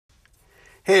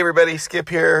Hey everybody, Skip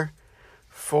here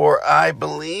for, I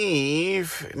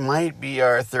believe, it might be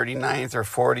our 39th or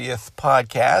 40th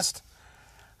podcast.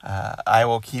 I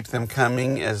will keep them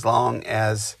coming as long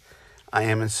as I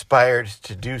am inspired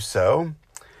to do so.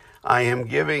 I am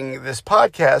giving this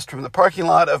podcast from the parking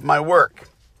lot of my work.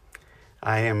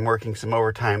 I am working some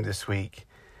overtime this week,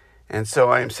 and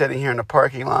so I am sitting here in a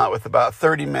parking lot with about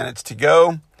 30 minutes to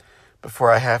go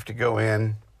before I have to go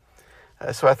in.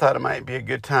 So I thought it might be a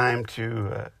good time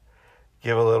to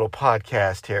give a little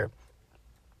podcast here.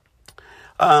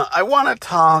 I want to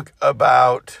talk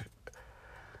about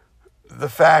the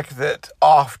fact that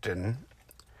often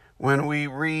when we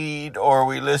read or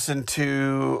we listen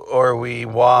to or we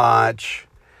watch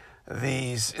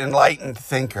these enlightened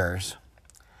thinkers,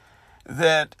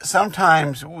 that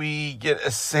sometimes we get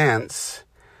a sense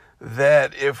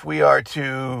that if we are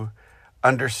to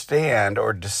understand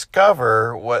or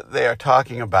discover what they are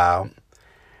talking about,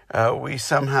 we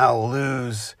somehow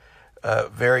lose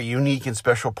very unique and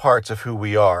special parts of who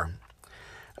we are.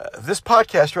 This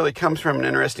podcast really comes from an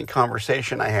interesting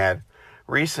conversation I had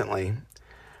recently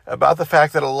about the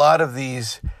fact that a lot of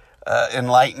these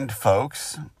enlightened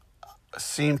folks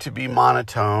seem to be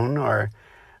monotone or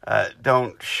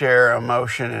don't share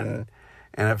emotion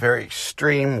in a very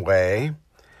extreme way.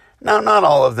 Now, not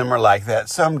all of them are like that.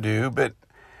 Some do, but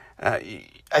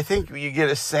I think you get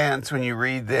a sense when you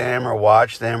read them or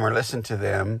watch them or listen to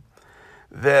them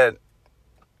that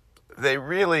they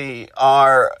really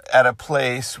are at a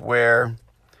place where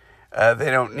they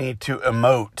don't need to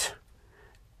emote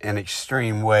in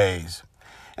extreme ways.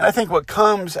 And I think what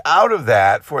comes out of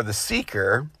that for the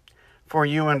seeker, for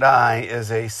you and I,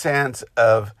 is a sense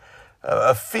of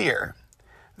fear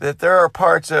that there are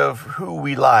parts of who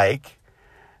we like,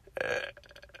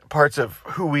 parts of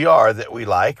who we are that we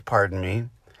like,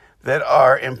 that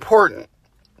are important.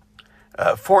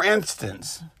 For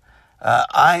instance,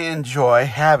 I enjoy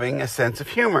having a sense of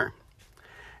humor.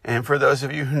 And for those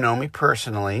of you who know me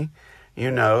personally, you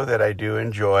know that I do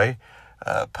enjoy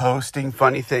posting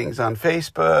funny things on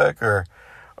Facebook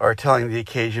or telling the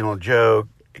occasional joke,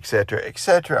 etc.,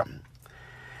 etc.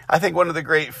 I think one of the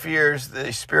great fears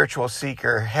the spiritual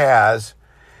seeker has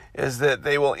is that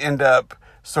they will end up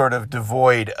sort of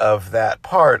devoid of that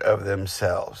part of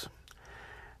themselves.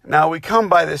 Now, we come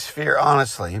by this fear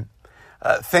honestly.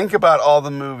 Think about all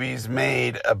the movies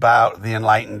made about the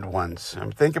enlightened ones.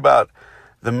 Think about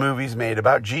the movies made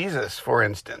about Jesus, for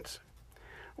instance,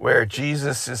 where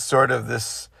Jesus is sort of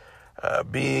this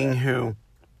being who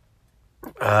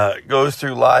goes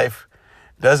through life,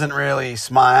 doesn't really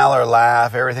smile or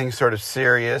laugh, everything's sort of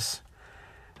serious.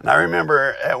 And I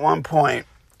remember at one point,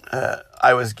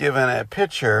 I was given a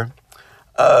picture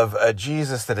of a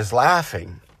Jesus that is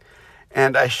laughing.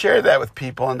 And I shared that with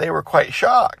people, and they were quite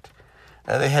shocked.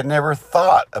 They had never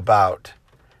thought about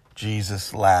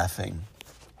Jesus laughing,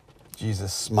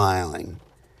 Jesus smiling.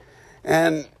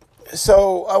 And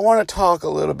so I want to talk a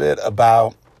little bit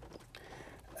about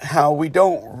how we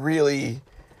don't really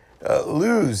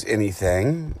lose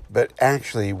anything, but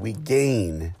actually we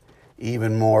gain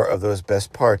even more of those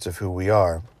best parts of who we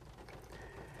are.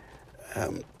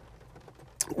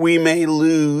 We may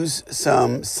lose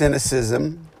some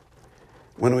cynicism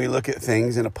when we look at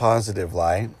things in a positive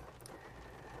light,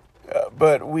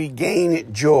 but we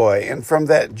gain joy. And from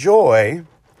that joy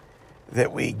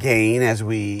that we gain as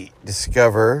we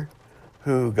discover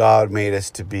who God made us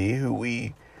to be, who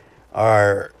we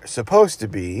are supposed to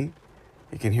be,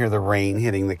 you can hear the rain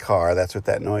hitting the car. That's what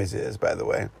that noise is, by the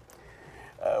way.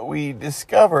 We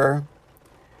discover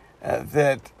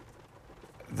that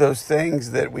those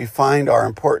things that we find are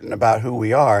important about who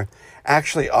we are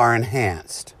actually are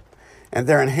enhanced. And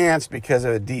they're enhanced because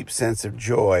of a deep sense of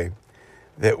joy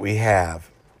that we have.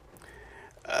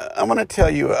 I'm going to tell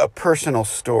you a personal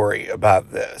story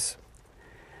about this.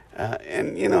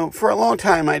 And for a long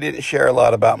time I didn't share a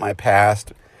lot about my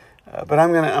past, but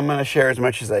I'm going to share as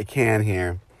much as I can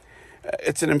here.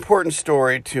 It's an important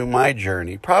story to my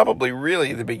journey, probably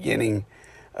really the beginning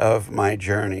of my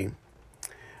journey.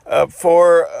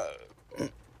 From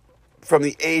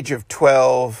the age of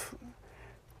 12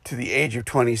 to the age of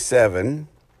 27,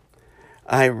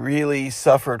 I really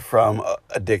suffered from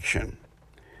addiction.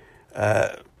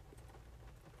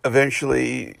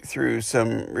 Eventually, through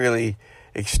some really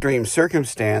extreme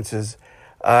circumstances,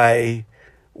 I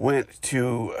went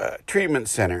to a treatment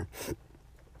center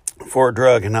for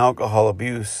drug and alcohol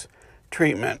abuse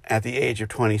treatment at the age of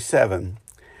 27.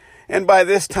 And by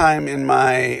this time in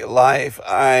my life,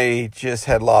 I just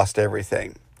had lost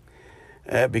everything.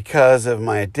 Because of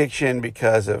my addiction,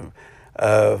 because of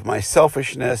my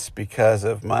selfishness, because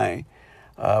of my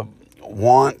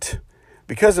want,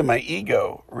 because of my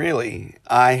ego, really,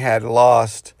 I had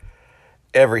lost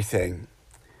everything.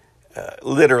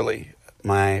 Literally,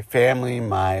 my family,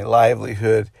 my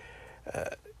livelihood,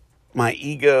 my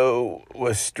ego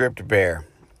was stripped bare.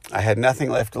 I had nothing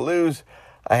left to lose.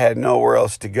 I had nowhere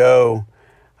else to go.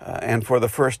 And for the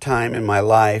first time in my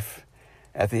life,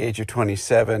 at the age of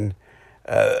 27,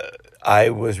 I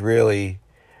was really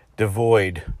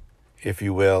devoid, if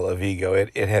you will, of ego.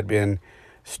 It had been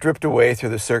stripped away through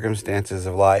the circumstances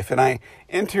of life. And I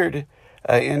entered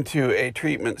into a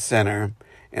treatment center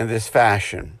in this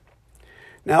fashion.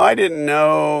 Now, I didn't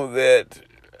know that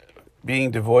being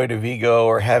devoid of ego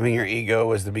or having your ego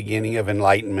was the beginning of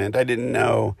enlightenment. I didn't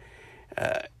know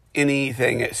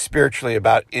anything spiritually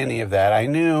about any of that. I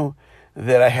knew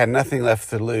that I had nothing left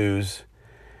to lose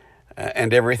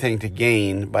and everything to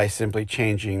gain by simply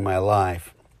changing my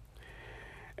life.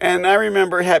 And I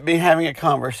remember having a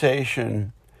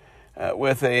conversation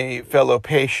with a fellow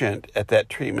patient at that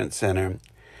treatment center,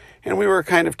 and we were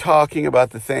kind of talking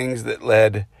about the things that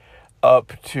led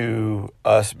up to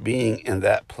us being in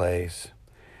that place.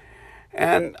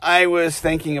 And I was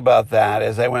thinking about that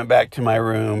as I went back to my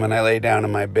room and I lay down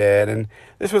in my bed. And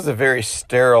this was a very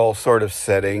sterile sort of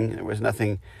setting. There was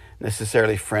nothing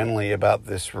necessarily friendly about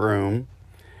this room.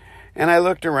 And I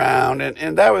looked around,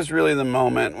 and that was really the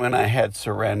moment when I had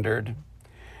surrendered.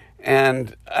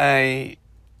 And I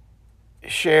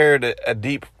shared a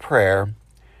deep prayer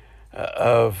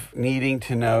of needing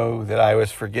to know that I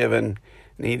was forgiven,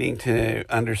 needing to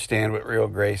understand what real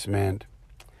grace meant.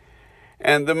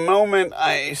 And the moment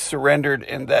I surrendered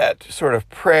in that sort of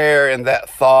prayer, in that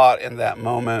thought, in that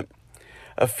moment,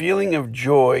 a feeling of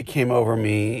joy came over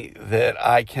me that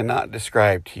I cannot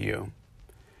describe to you.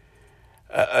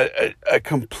 A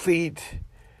complete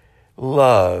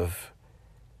love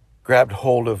grabbed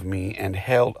hold of me and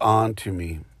held on to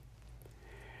me.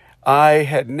 I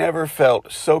had never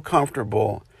felt so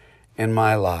comfortable in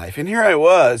my life. And here I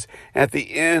was at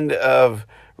the end of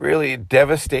really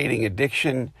devastating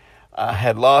addiction. I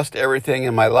had lost everything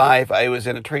in my life. I was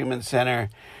in a treatment center,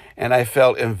 and I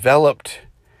felt enveloped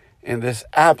in this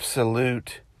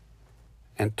absolute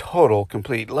and total,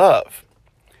 complete love.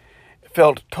 It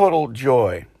felt total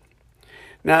joy.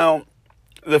 Now,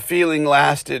 the feeling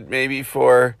lasted maybe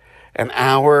for an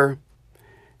hour,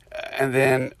 and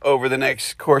then over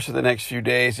the course of the next few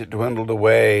days, it dwindled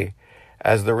away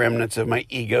as the remnants of my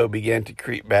ego began to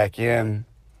creep back in.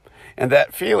 And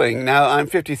that feeling, now I'm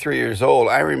 53 years old,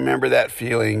 I remember that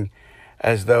feeling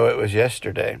as though it was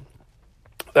yesterday.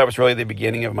 That was really the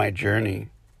beginning of my journey.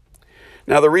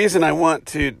 Now, the reason I want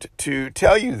to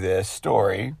tell you this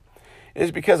story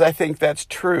is because I think that's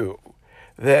true.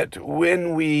 That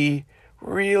when we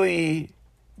really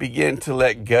begin to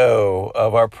let go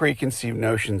of our preconceived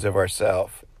notions of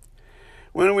ourselves,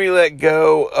 when we let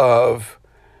go of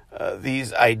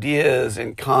these ideas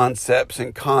and concepts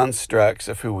and constructs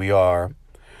of who we are,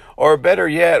 or better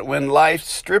yet, when life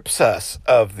strips us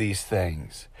of these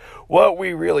things, what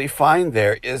we really find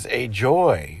there is a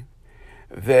joy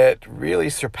that really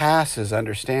surpasses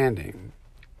understanding.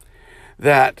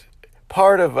 That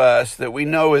part of us that we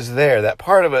know is there, that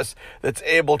part of us that's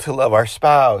able to love our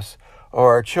spouse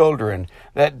or our children,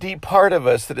 that deep part of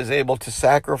us that is able to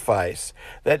sacrifice,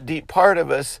 that deep part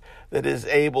of us that is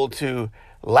able to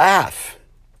laugh,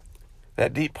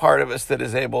 that deep part of us that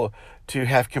is able to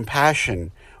have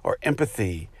compassion or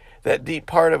empathy, that deep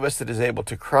part of us that is able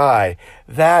to cry,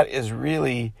 that is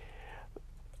really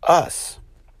us.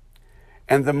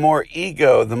 And the more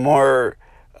ego, the more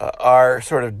our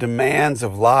sort of demands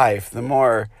of life, the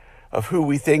more of who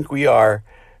we think we are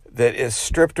that is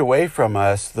stripped away from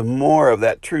us, the more of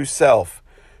that true self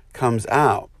comes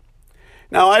out.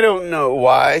 Now, I don't know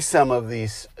why some of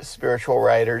these spiritual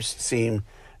writers seem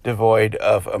devoid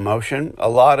of emotion. A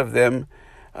lot of them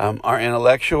are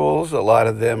intellectuals. A lot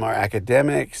of them are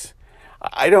academics.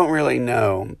 I don't really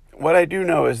know. What I do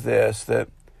know is this, that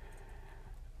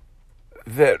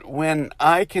when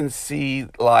I can see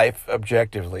life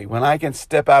objectively, when I can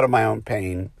step out of my own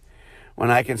pain,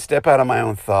 when I can step out of my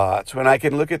own thoughts, when I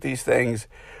can look at these things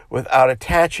without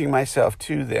attaching myself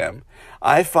to them,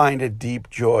 I find a deep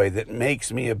joy that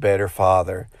makes me a better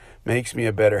father, makes me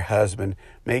a better husband,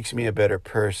 makes me a better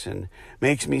person,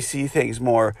 makes me see things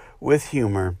more with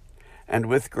humor and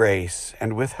with grace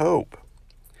and with hope.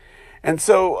 And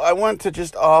so I want to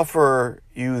just offer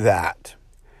you that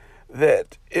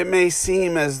it may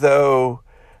seem as though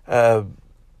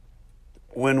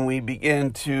when we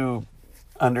begin to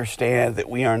understand that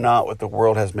we are not what the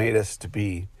world has made us to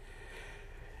be,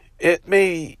 it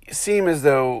may seem as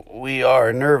though we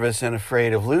are nervous and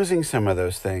afraid of losing some of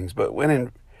those things, but when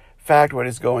in fact, what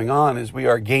is going on is we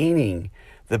are gaining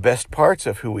the best parts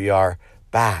of who we are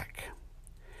back.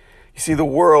 You see, the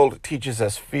world teaches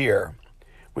us fear.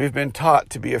 We've been taught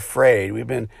to be afraid. We've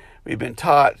been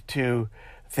taught to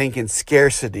think in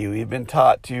scarcity. We've been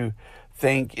taught to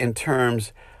think in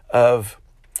terms of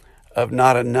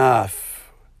not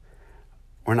enough.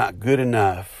 We're not good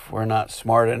enough. We're not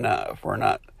smart enough. We're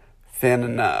not thin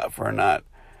enough. We're not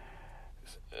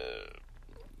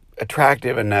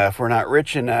attractive enough. We're not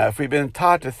rich enough. We've been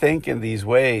taught to think in these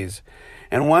ways.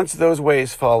 And once those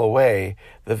ways fall away,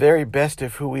 the very best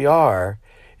of who we are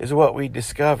is what we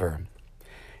discover.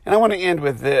 And I want to end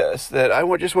with this, that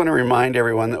I just want to remind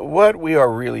everyone that what we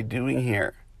are really doing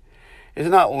here is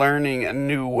not learning a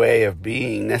new way of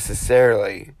being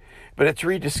necessarily, but it's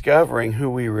rediscovering who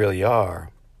we really are.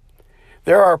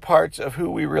 There are parts of who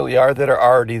we really are that are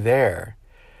already there.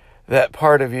 That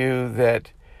part of you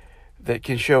that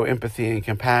can show empathy and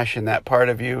compassion, that part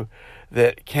of you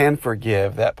that can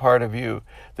forgive, that part of you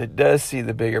that does see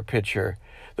the bigger picture.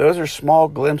 Those are small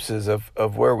glimpses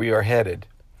of where we are headed.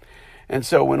 And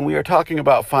so when we are talking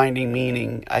about finding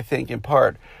meaning, I think in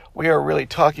part, we are really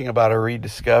talking about a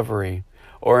rediscovery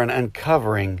or an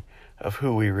uncovering of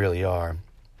who we really are.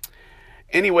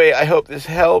 Anyway, I hope this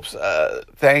helps.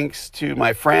 Thanks to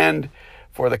my friend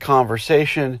for the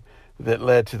conversation that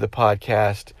led to the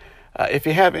podcast. If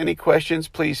you have any questions,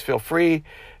 please feel free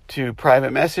to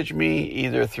private message me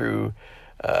either through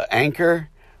Anchor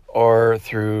or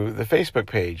through the Facebook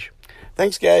page.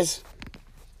 Thanks, guys.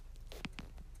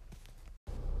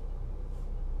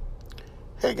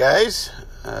 Hey, guys.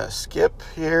 Skip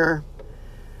here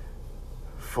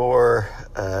for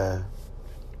a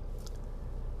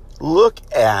look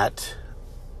at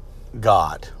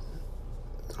God.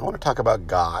 I want to talk about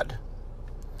God.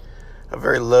 A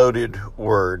very loaded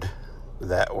word,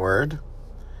 that word.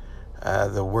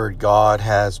 The word God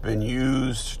has been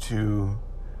used to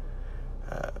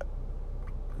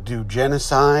do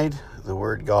genocide. The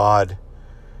word God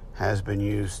has been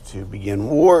used to begin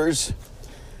wars.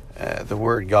 The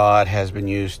word God has been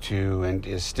used to and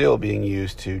is still being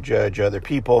used to judge other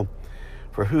people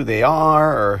for who they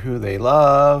are or who they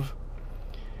love.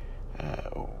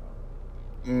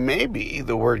 Maybe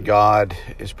the word God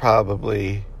is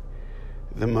probably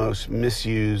the most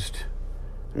misused,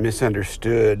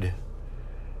 misunderstood,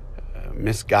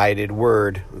 misguided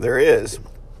word there is.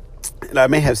 And I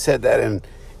may have said that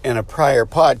in a prior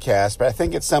podcast, but I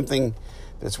think it's something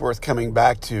that's worth coming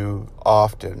back to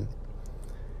often,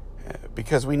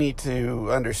 because we need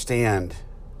to understand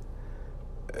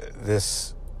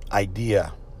this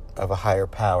idea of a higher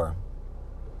power,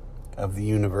 of the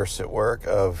universe at work,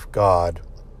 of God.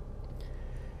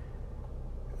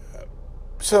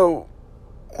 So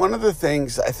one of the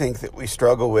things I think that we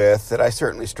struggle with, that I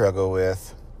certainly struggle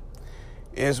with,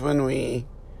 is when we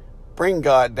bring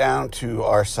God down to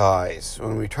our size,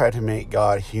 when we try to make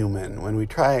God human, when we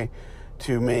try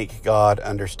to make God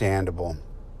understandable.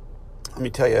 Let me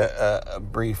tell you a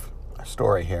brief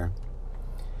story here.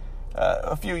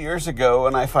 A few years ago,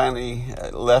 when I finally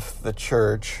left the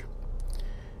church,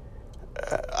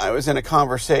 I was in a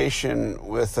conversation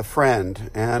with a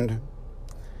friend, and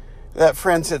that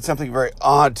friend said something very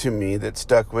odd to me that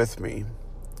stuck with me.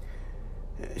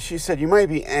 She said, "You might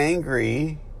be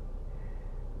angry,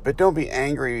 but don't be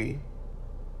angry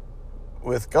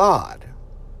with God."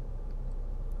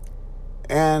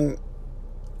 And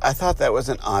I thought that was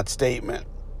an odd statement.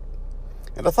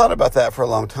 And I thought about that for a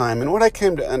long time. And what I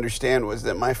came to understand was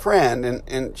that my friend,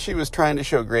 and she was trying to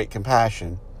show great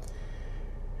compassion,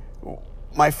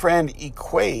 my friend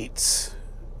equates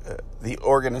the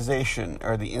organization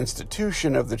or the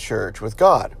institution of the church with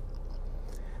God.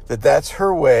 That's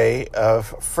her way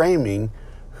of framing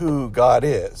who God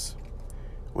is.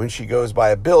 When she goes by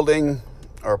a building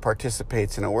or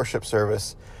participates in a worship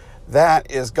service, that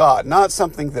is God. Not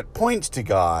something that points to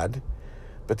God,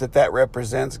 but that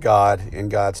represents God in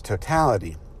God's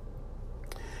totality.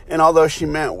 And although she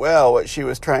meant well, what she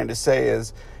was trying to say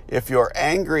is, if you're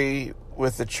angry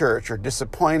with the church or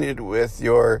disappointed with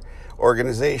your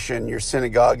organization, your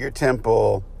synagogue, your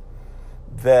temple,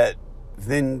 that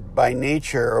then by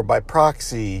nature or by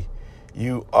proxy,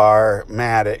 you are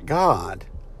mad at God.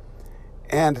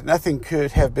 And nothing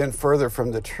could have been further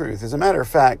from the truth. As a matter of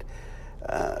fact,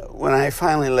 when I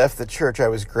finally left the church, I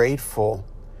was grateful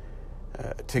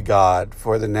to God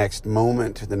for the next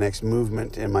moment, the next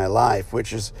movement in my life,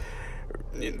 which is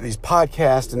these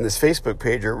podcasts and this Facebook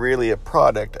page are really a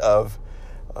product of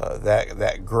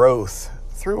that growth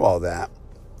through all that.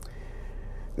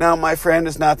 Now, my friend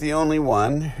is not the only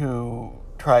one who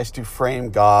tries to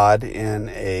frame God in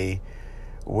a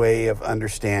way of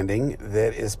understanding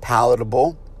that is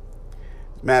palatable.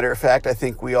 As a matter of fact, I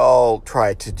think we all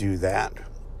try to do that.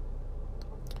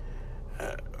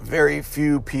 Very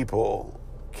few people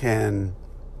can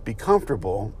be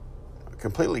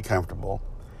completely comfortable,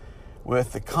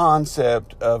 with the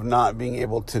concept of not being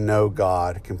able to know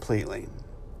God completely.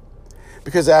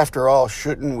 Because after all,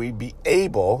 shouldn't we be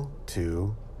able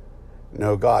to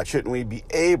know God? Shouldn't we be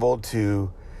able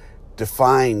to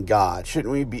define God?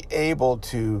 Shouldn't we be able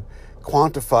to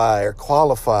quantify or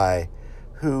qualify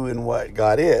who and what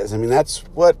God is? I mean, that's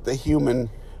what the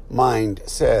human mind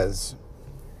says.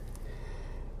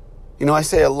 You know, I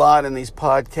say a lot in these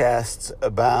podcasts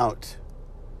about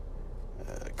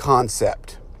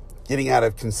concept, getting out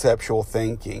of conceptual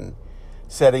thinking,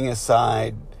 setting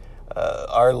aside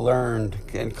our learned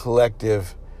and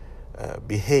collective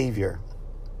behavior,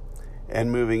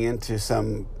 and moving into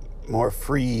some more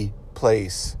free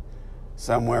place,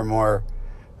 somewhere more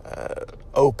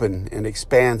open and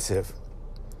expansive.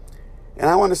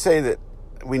 And I want to say that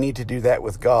we need to do that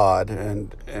with God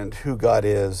and who God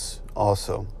is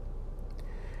also.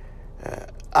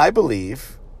 I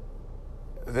believe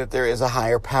that there is a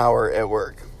higher power at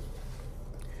work.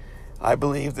 I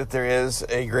believe that there is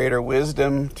a greater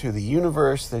wisdom to the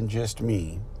universe than just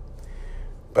me.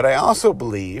 But I also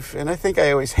believe, and I think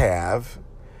I always have,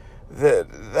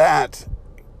 that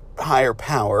higher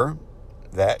power,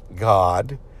 that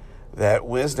God, that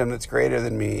wisdom that's greater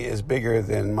than me is bigger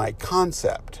than my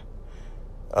concept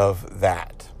of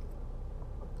that.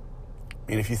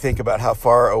 I mean, if you think about how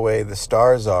far away the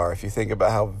stars are, if you think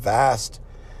about how vast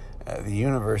the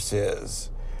universe is,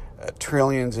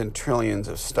 trillions and trillions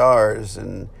of stars,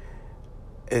 and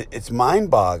it's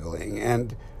mind-boggling.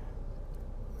 And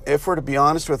if we're to be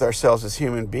honest with ourselves as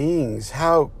human beings,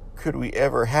 how could we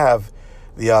ever have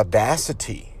the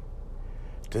audacity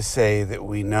to say that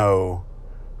we know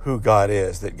who God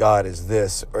is, that God is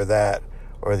this or that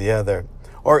or the other?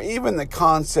 Or even the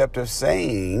concept of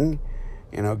saying,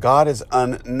 you know, God is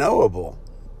unknowable,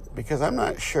 because I'm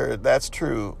not sure that's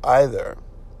true either.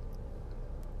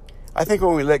 I think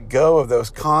when we let go of those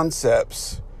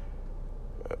concepts,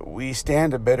 we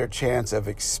stand a better chance of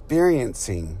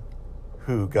experiencing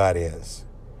who God is.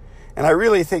 And I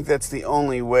really think that's the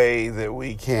only way that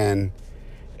we can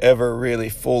ever really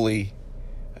fully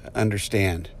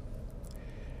understand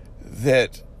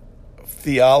that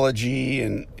theology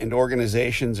and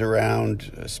organizations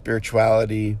around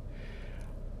spirituality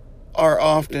are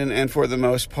often, and for the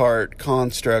most part,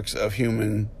 constructs of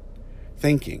human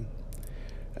thinking.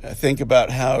 Think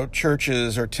about how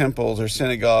churches or temples or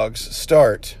synagogues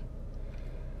start,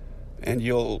 and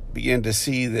you'll begin to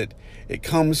see that it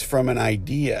comes from an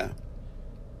idea.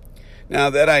 Now,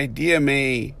 that idea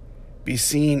may be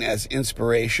seen as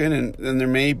inspiration, and then there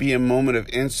may be a moment of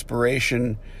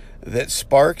inspiration that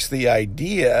sparks the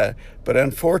idea, but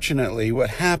unfortunately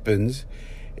what happens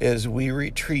is we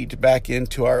retreat back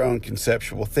into our own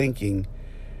conceptual thinking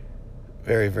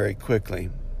very, very quickly.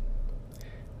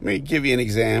 Let me give you an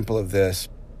example of this.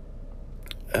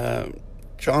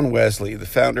 John Wesley, the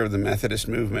founder of the Methodist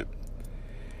movement,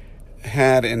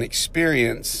 had an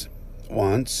experience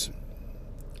once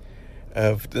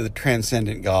of the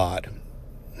transcendent God.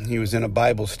 He was in a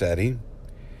Bible study,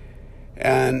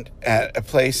 and at a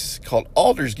place called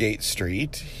Aldersgate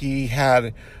Street, he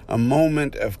had a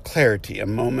moment of clarity, a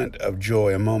moment of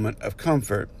joy, a moment of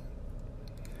comfort.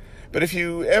 But if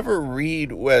you ever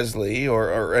read Wesley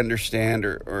or understand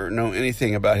or know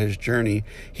anything about his journey,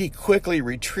 he quickly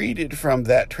retreated from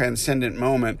that transcendent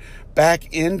moment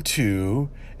back into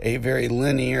a very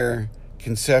linear,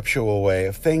 conceptual way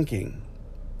of thinking.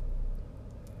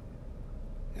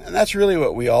 And that's really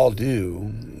what we all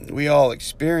do. We all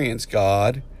experience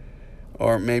God,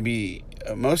 or maybe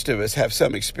most of us have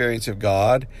some experience of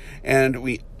God, and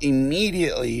we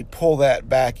immediately pull that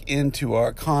back into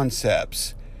our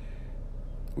concepts.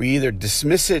 We either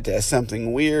dismiss it as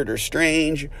something weird or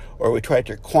strange, or we try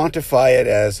to quantify it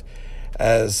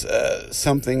as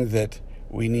something that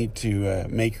we need to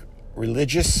make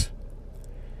religious.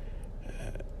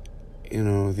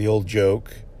 The old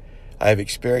joke, I've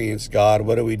experienced God,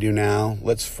 what do we do now?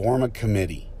 Let's form a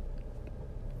committee.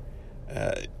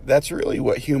 That's really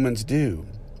what humans do.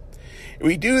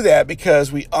 We do that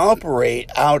because we operate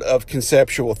out of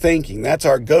conceptual thinking. That's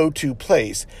our go-to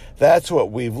place. That's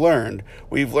what we've learned.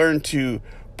 We've learned to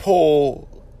pull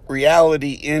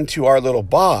reality into our little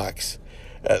box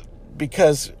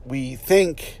because we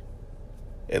think,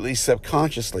 at least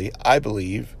subconsciously, I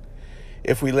believe,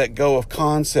 if we let go of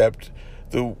concept,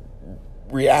 the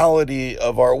reality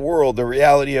of our world, the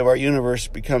reality of our universe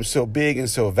becomes so big and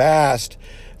so vast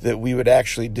that we would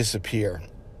actually disappear.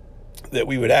 that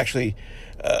we would actually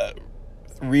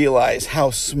realize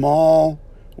how small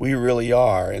we really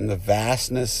are in the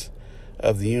vastness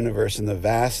of the universe and the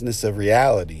vastness of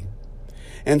reality.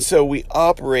 And so we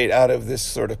operate out of this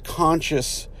sort of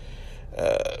conscious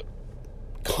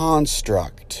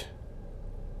construct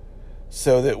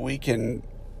so that we can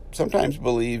sometimes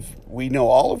believe we know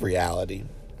all of reality.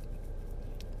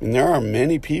 And there are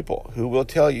many people who will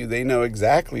tell you they know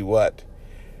exactly what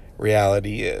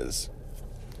reality is.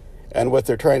 And what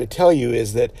they're trying to tell you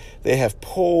is that they have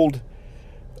pulled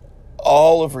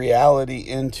all of reality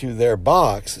into their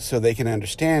box so they can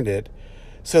understand it,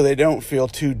 so they don't feel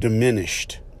too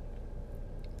diminished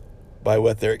by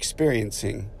what they're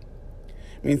experiencing.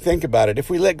 I mean, think about it. If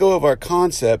we let go of our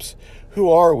concepts, who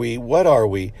are we? What are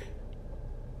we?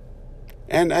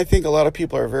 And I think a lot of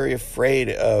people are very afraid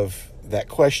of that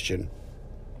question.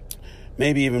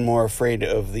 Maybe even more afraid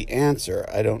of the answer.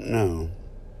 I don't know.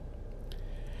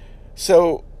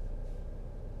 So,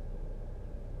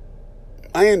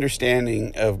 my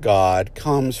understanding of God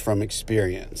comes from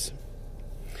experience.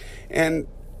 And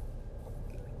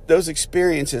those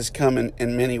experiences come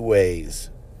in many ways.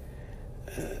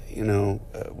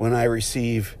 When I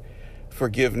receive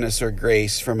forgiveness or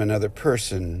grace from another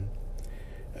person,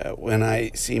 when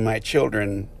I see my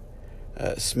children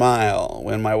smile,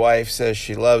 when my wife says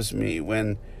she loves me,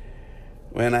 when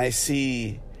I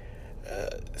see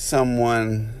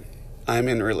someone I'm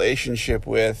in a relationship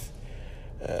with,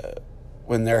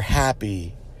 when they're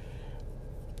happy,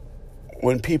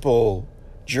 when people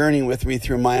journey with me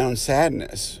through my own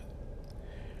sadness,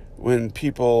 when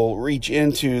people reach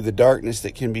into the darkness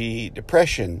that can be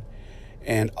depression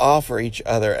and offer each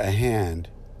other a hand.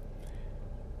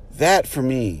 That, for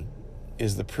me,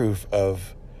 is the proof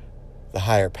of the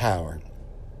higher power.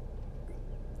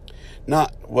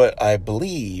 Not what I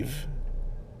believe,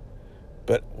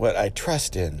 but what I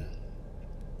trust in.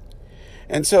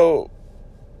 And so,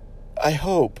 I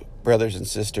hope, brothers and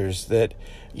sisters, that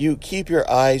you keep your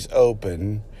eyes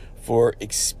open for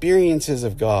experiences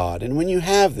of God. And when you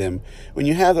have them, when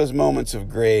you have those moments of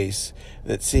grace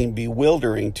that seem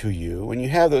bewildering to you, when you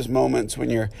have those moments when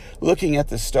you're looking at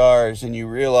the stars and you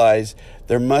realize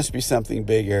there must be something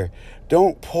bigger,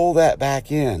 don't pull that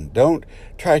back in. Don't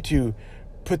try to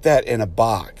put that in a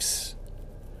box.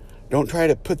 Don't try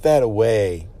to put that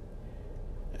away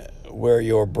where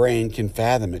your brain can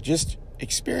fathom it. Just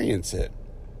experience it.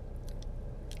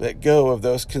 Let go of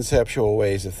those conceptual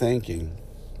ways of thinking.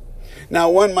 Now,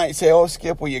 one might say, oh,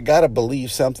 Skip, well, you got to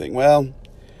believe something. Well,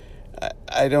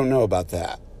 I don't know about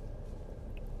that.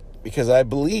 Because I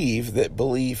believe that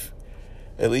belief,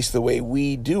 at least the way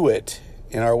we do it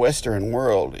in our Western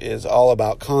world, is all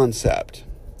about concept.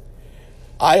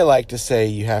 I like to say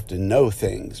you have to know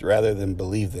things rather than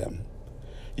believe them.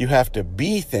 You have to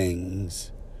be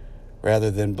things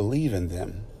rather than believe in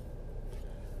them.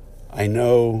 I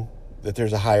know that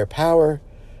there's a higher power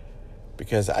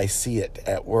because I see it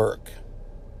at work.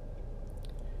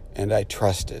 And I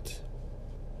trust it.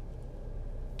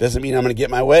 Doesn't mean I'm going to get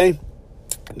my way.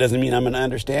 Doesn't mean I'm going to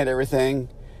understand everything.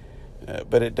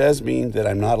 But it does mean that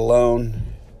I'm not alone.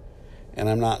 And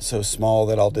I'm not so small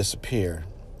that I'll disappear.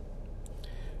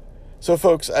 So,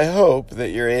 folks, I hope that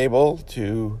you're able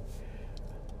to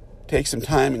take some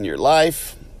time in your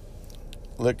life.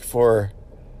 Look for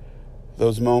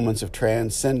those moments of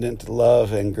transcendent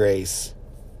love and grace.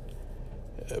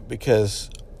 Because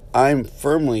I'm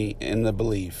firmly in the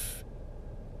belief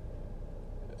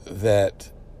that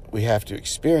we have to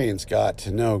experience God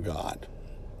to know God.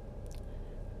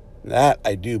 That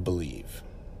I do believe.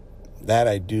 That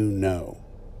I do know.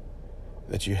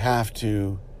 That you have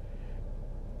to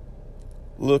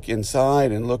look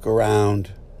inside and look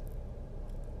around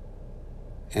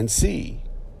and see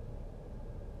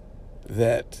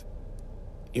that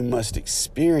you must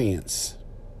experience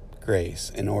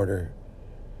grace in order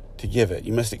to give it.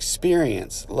 You must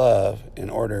experience love in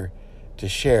order to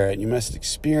share it. You must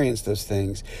experience those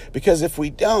things. Because if we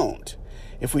don't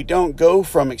go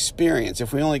from experience,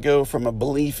 if we only go from a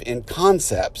belief in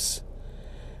concepts,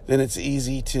 then it's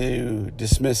easy to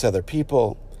dismiss other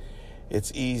people.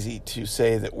 It's easy to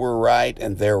say that we're right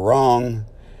and they're wrong,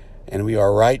 and we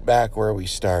are right back where we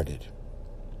started.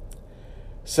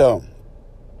 So,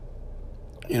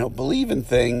 believe in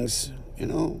things,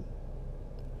 You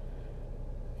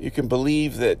can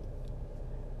believe that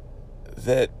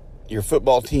your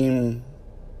football team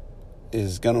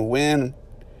is going to win.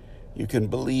 You can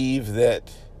believe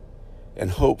that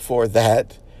and hope for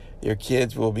that your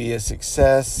kids will be a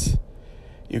success.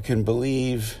 You can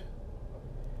believe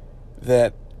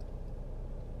that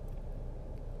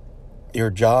your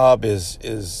job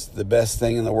is the best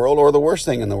thing in the world or the worst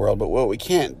thing in the world. But what we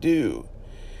can't do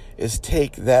is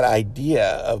take that idea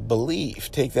of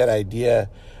belief, take that idea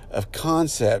of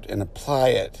concept and apply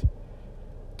it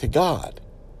to God.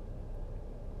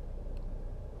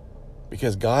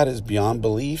 Because God is beyond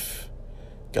belief.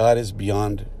 God is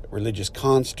beyond religious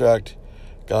construct.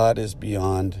 God is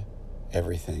beyond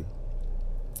everything.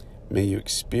 May you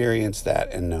experience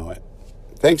that and know it.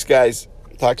 Thanks, guys.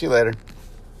 Talk to you later.